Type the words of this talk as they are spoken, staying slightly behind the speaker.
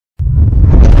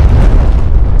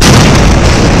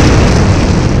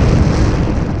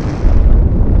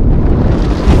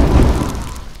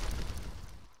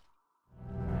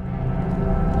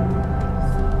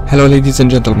Hello ladies and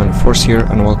gentlemen, Force here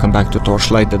and welcome back to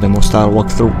Torchlight, the demo style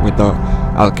walkthrough with the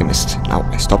Alchemist. Now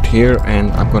I stopped here and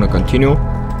I'm gonna continue.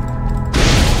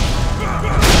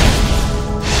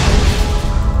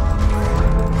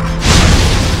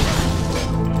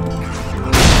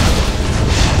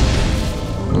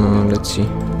 Let's see.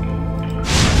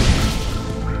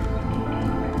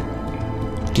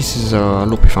 This is a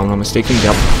loop if I'm not mistaken,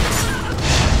 yep.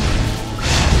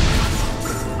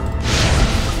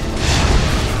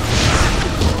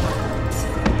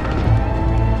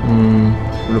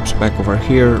 Loops back over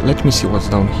here. Let me see what's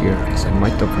down here, because I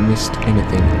might have missed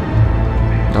anything.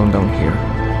 Down here.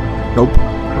 Nope.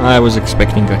 I was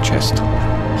expecting a chest.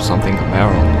 Something, a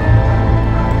barrel.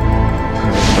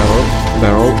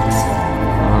 Barrel.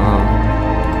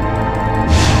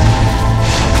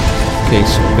 Okay,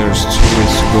 so there's two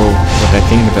ways to go, but I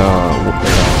think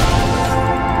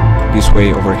this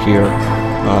way over here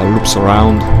loops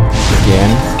around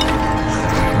again,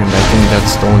 and I think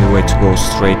that's the only way to go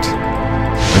straight.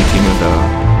 Continue the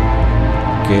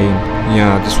game.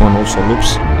 Yeah, this one also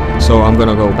loops. So I'm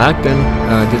gonna go back then.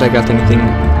 Did I get anything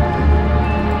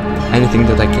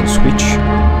that I can switch?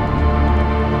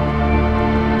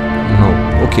 No.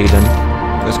 Okay then.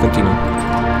 Let's continue.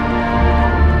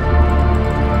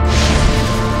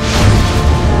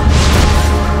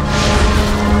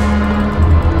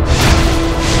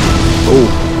 Oh.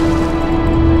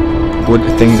 Good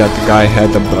thing that the guy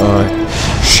had a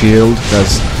shield,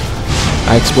 because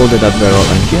I exploded that barrel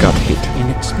and he got hit.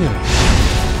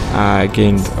 I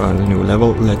gained a new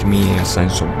level. Let me assign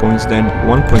some points then.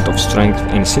 1 point of strength,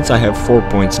 and since I have 4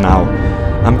 points now,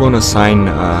 I'm gonna assign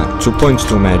 2 points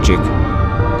to magic,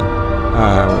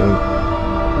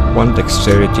 1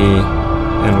 dexterity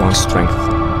and 1 strength.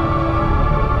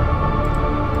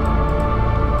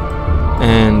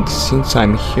 And since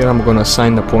I'm here, I'm gonna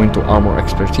assign a point to armor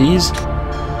expertise,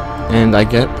 and I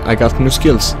got new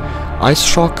skills. Ice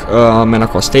Shock, mana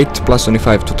cost 8, plus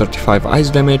 25 to 35 ice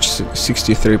damage,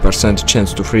 63%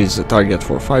 chance to freeze the target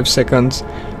for 5 seconds,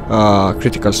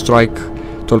 critical strike,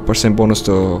 12% bonus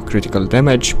to critical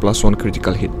damage, plus 1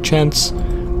 critical hit chance.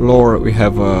 Lore, we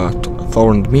have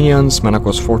Thorned Minions, mana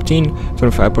cost 14,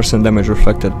 25% damage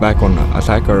reflected back on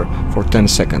attacker for 10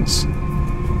 seconds.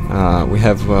 We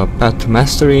have Pet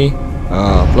Mastery,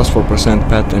 plus 4%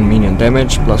 pet and minion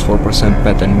damage, plus 4%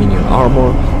 pet and minion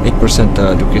armor, 8%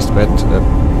 decreased pet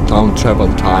town travel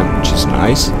time, which is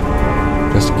nice,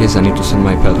 just in case I need to send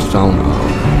my pet to town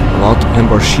a lot.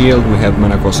 Ember Shield, we have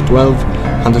mana cost 12,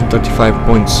 135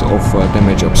 points of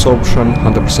damage absorption,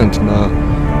 100%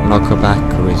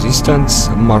 knockback resistance.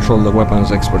 Martial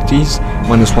weapons expertise,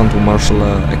 -1 to martial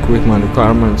equipment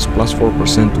requirements, plus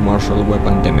 4% to martial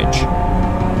weapon damage.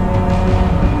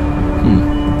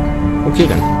 Okay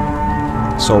then,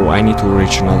 so I need to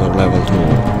reach another level to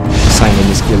assign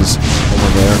any skills over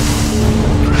there.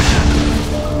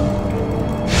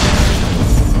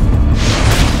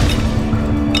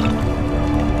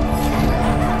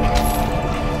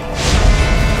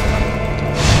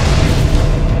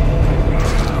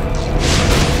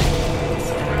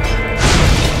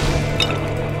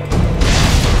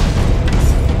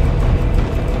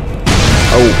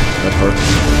 Oh, that hurt.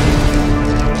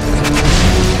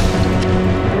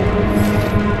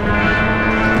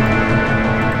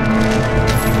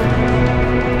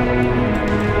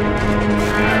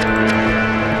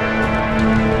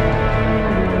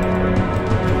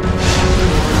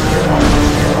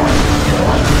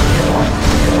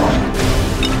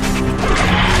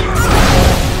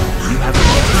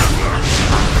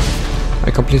 I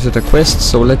completed the quest,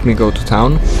 so let me go to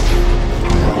town,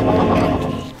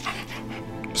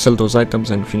 sell those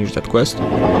items and finish that quest.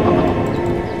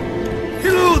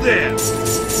 Hello there.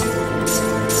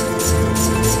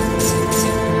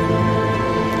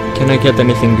 Can I get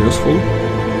anything useful?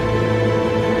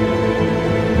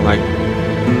 Like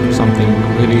something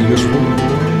really useful?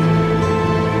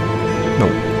 No.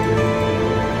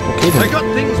 Okay then. I got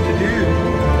things to do.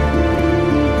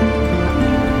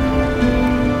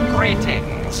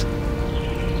 Greetings.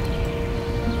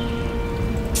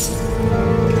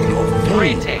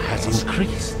 Greetings. Has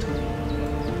increased.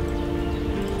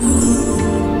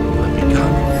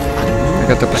 I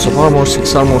got a piece of armor,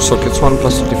 6 armor sockets, 1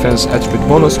 plus 2 defense attribute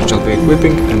bonus, which I'll be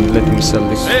equipping, and let me sell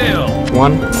this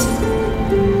one.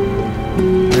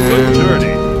 And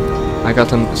I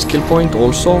got a skill point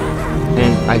also,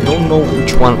 and I don't know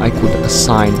which one I could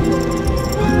assign.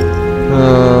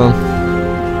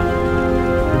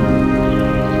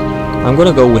 I'm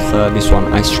gonna go with this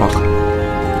one, Ice Shock.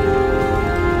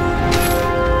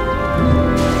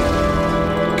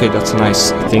 Okay, that's a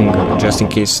nice thing, just in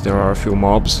case there are a few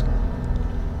mobs.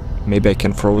 Maybe I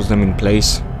can froze them in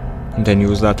place and then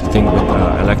use that thing with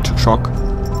electric shock.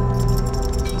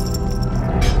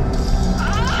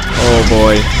 Oh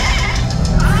boy.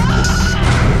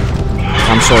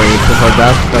 I'm sorry if you heard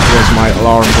that. That was my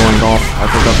alarm going off. I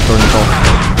forgot to turn it off.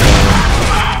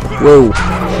 Whoa.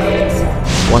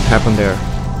 What happened there?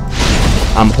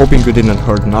 I'm hoping you didn't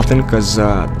heard nothing, because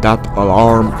that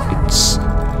alarm, it's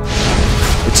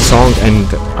a song and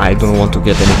I don't want to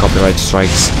get any copyright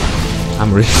strikes.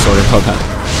 I'm really sorry about that.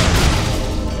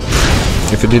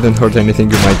 If you didn't heard anything,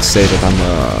 you might say that I'm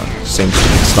saying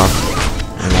stupid stuff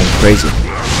and I'm crazy.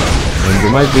 And you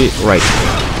might be right.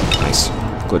 Nice.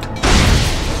 Good.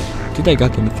 Did I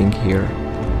got anything here?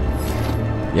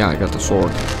 Yeah, I got a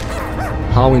sword.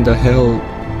 How in the hell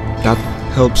that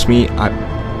helps me?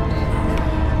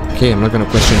 Okay, I'm not gonna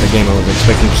question the game. I was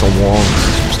expecting some wands,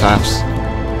 some staffs.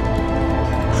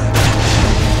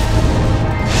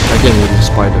 Again with the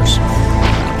spiders.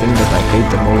 The thing that I hate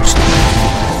the most.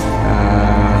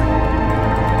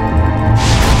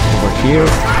 Over here.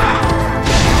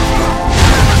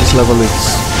 This level is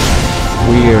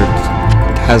weird.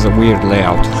 It has a weird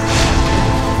layout.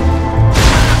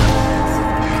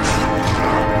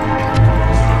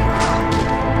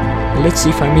 Let's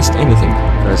see if I missed anything,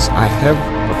 because I have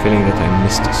a feeling that I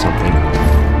missed something.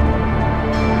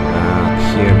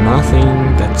 Here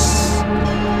nothing, that's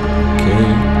okay,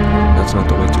 that's not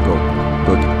the way to go.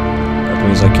 Good, that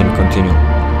means I can continue.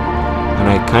 And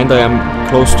I kinda am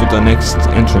close to the next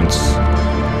entrance,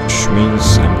 which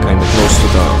means I'm kinda close to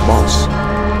the boss.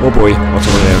 Oh boy, what's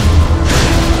over there?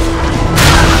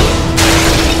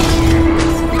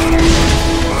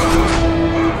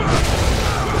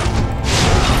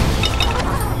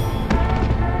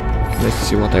 Let's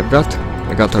see what I've got.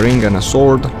 I got a ring and a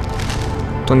sword,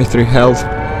 23 health,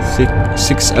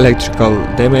 6 electrical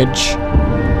damage.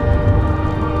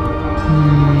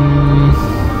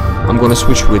 I'm gonna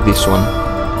switch with this one.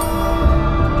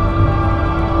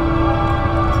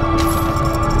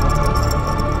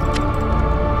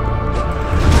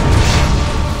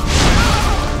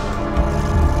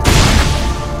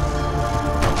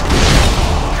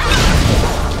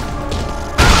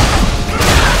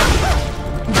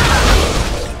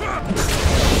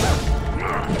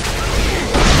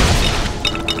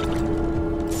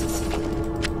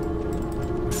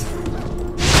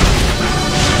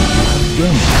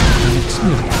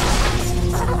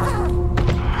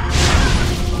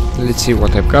 Let's see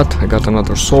what I've got. I got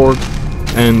another sword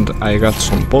and I got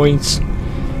some points.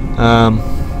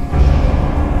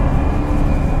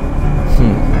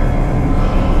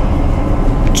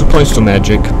 2 points to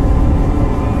magic,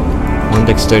 1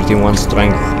 dexterity, 1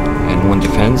 strength and 1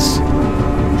 defense.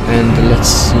 And let's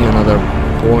see another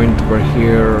point over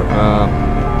here.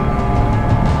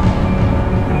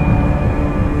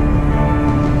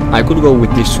 I could go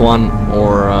with this one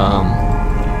or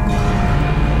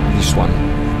this one.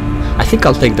 I think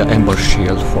I'll take the Ember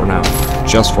Shield for now,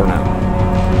 just for now.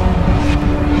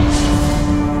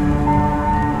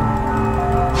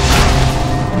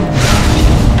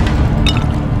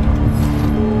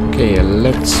 Okay,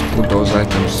 let's put those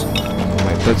items in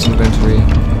my pet's inventory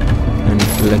and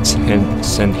let's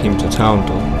send him to town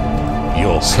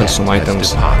to sell some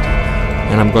items.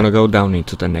 And I'm gonna go down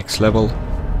into the next level.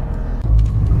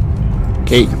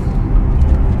 Okay.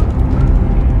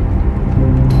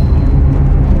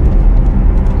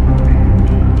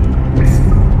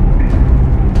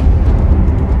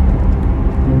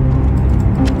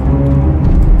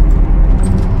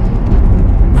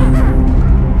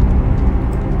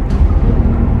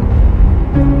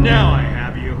 Now I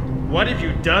have you. What have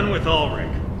you done with Ulrich?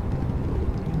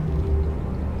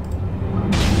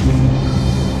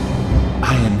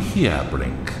 I am here,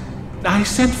 Brink. I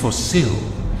sent for Syl,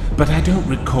 but I don't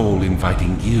recall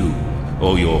inviting you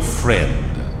or your friend.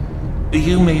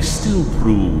 You may still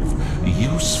prove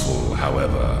useful,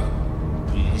 however.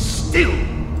 Still.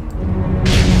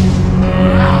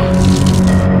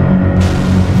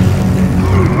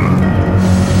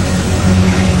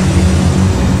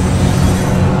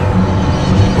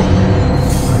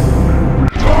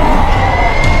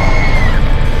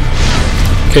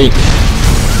 Okay.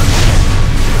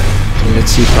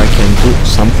 Let's see if I can do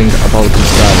something about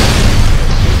this guy.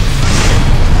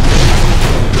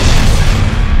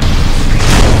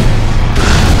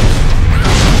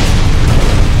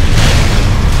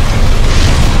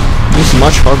 This is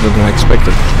much harder than I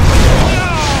expected.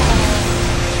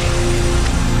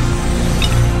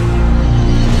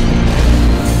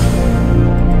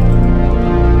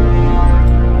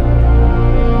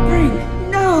 Brink,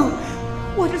 no!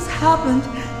 What has happened?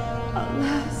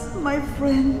 Alas, my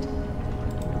friend.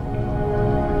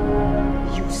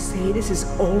 You say is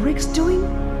Ulrich's doing?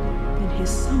 Then his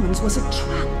summons was a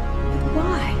trap. But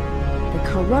why? The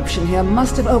corruption here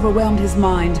must have overwhelmed his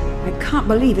mind. I can't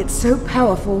believe it's so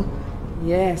powerful.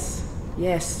 Yes,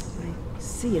 yes, I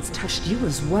see it's touched you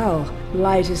as well.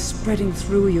 Light is spreading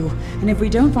through you, and if we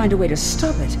don't find a way to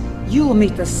stop it, you'll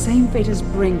meet the same fate as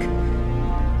Brink.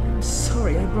 I'm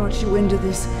sorry I brought you into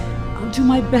this. I'll do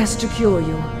my best to cure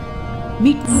you.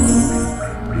 Meet me.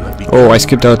 Oh, I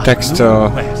skipped the text.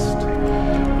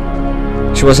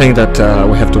 She was saying that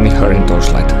we have to meet her in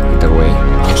Torchlight. Either way,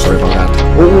 I'm sorry about that.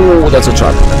 Oh, that's a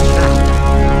trap.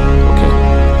 Okay,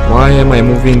 why am I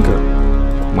moving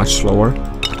much slower?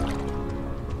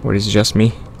 Or is it just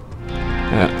me?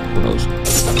 Who knows?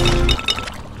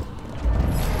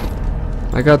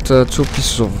 I got 2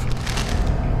 pieces of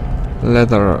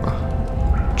leather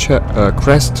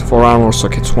crest for armor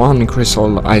sockets 1, increase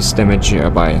all ice damage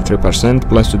by 3%,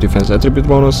 plus 2 defense attribute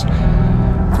bonus,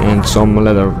 and some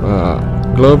leather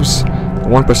gloves,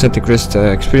 1% increased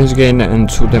experience gain and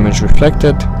 2 damage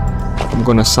reflected. I'm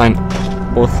gonna sign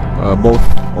both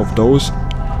of those.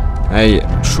 I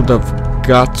should have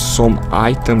got some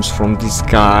items from this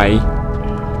guy,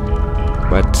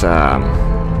 but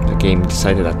the game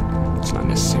decided that it's not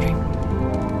necessary.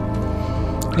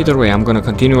 Either way, I'm gonna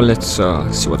continue. Let's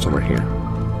see what's over here.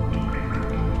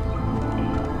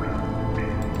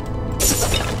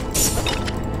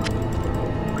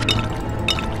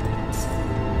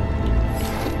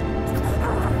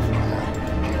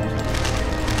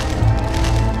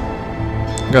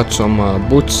 Got some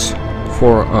boots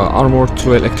for armor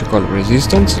 2 electrical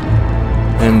resistance,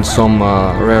 and some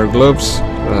rare gloves,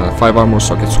 5 armor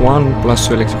sockets 1, plus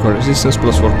 2 electrical resistance,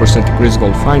 plus 4% increase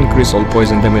gold fine, increase all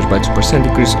poison damage by 2%,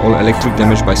 increase all electric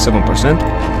damage by 7%,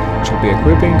 which will be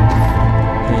equipping,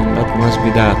 and that must be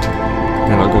that.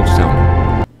 Then I'll go to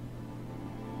town.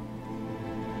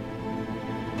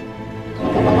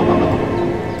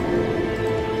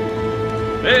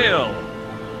 Hail!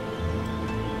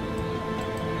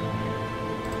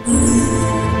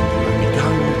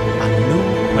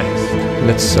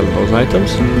 Let's sell those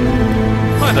items.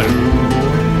 Mother!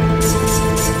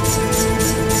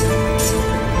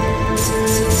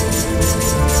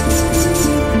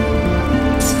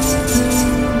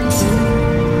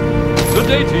 Good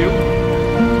day to you.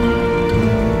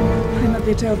 I'm a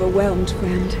bit overwhelmed,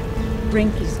 friend.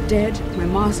 Brink is dead, my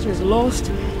master is lost,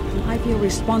 and I feel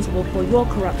responsible for your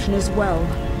corruption as well.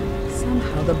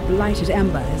 Somehow the blighted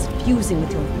ember is fusing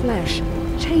with your flesh,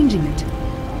 changing it.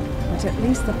 But at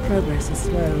least the progress is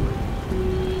slow.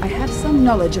 I have some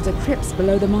knowledge of the crypts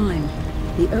below the mine.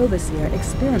 The Overseer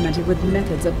experimented with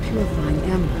methods of purifying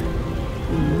ember.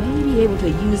 We may be able to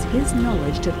use his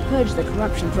knowledge to purge the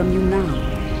corruption from you now.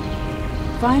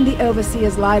 Find the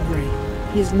Overseer's library.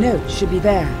 His notes should be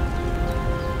there.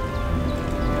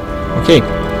 Okay,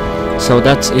 so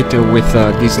that's it with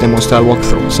this demo style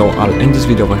walkthrough. So I'll end this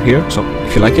video over here. So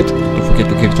if you like it, don't forget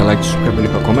to give it a like, subscribe, and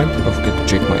leave a comment. Don't forget to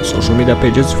check my social media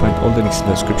pages, find all the links in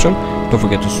the description. Don't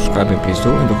forget to subscribe, and please do,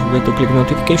 and don't forget to click the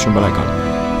notification bell icon.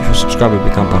 If you subscribe, you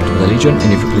become part of the Legion,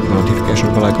 and if you click the notification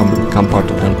bell icon, you become part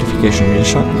of the notification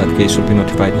militia. In that case, you'll be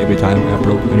notified every time I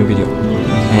upload a new video.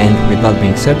 And with that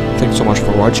being said, thanks so much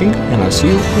for watching, and I'll see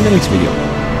you in the next video.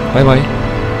 Bye bye.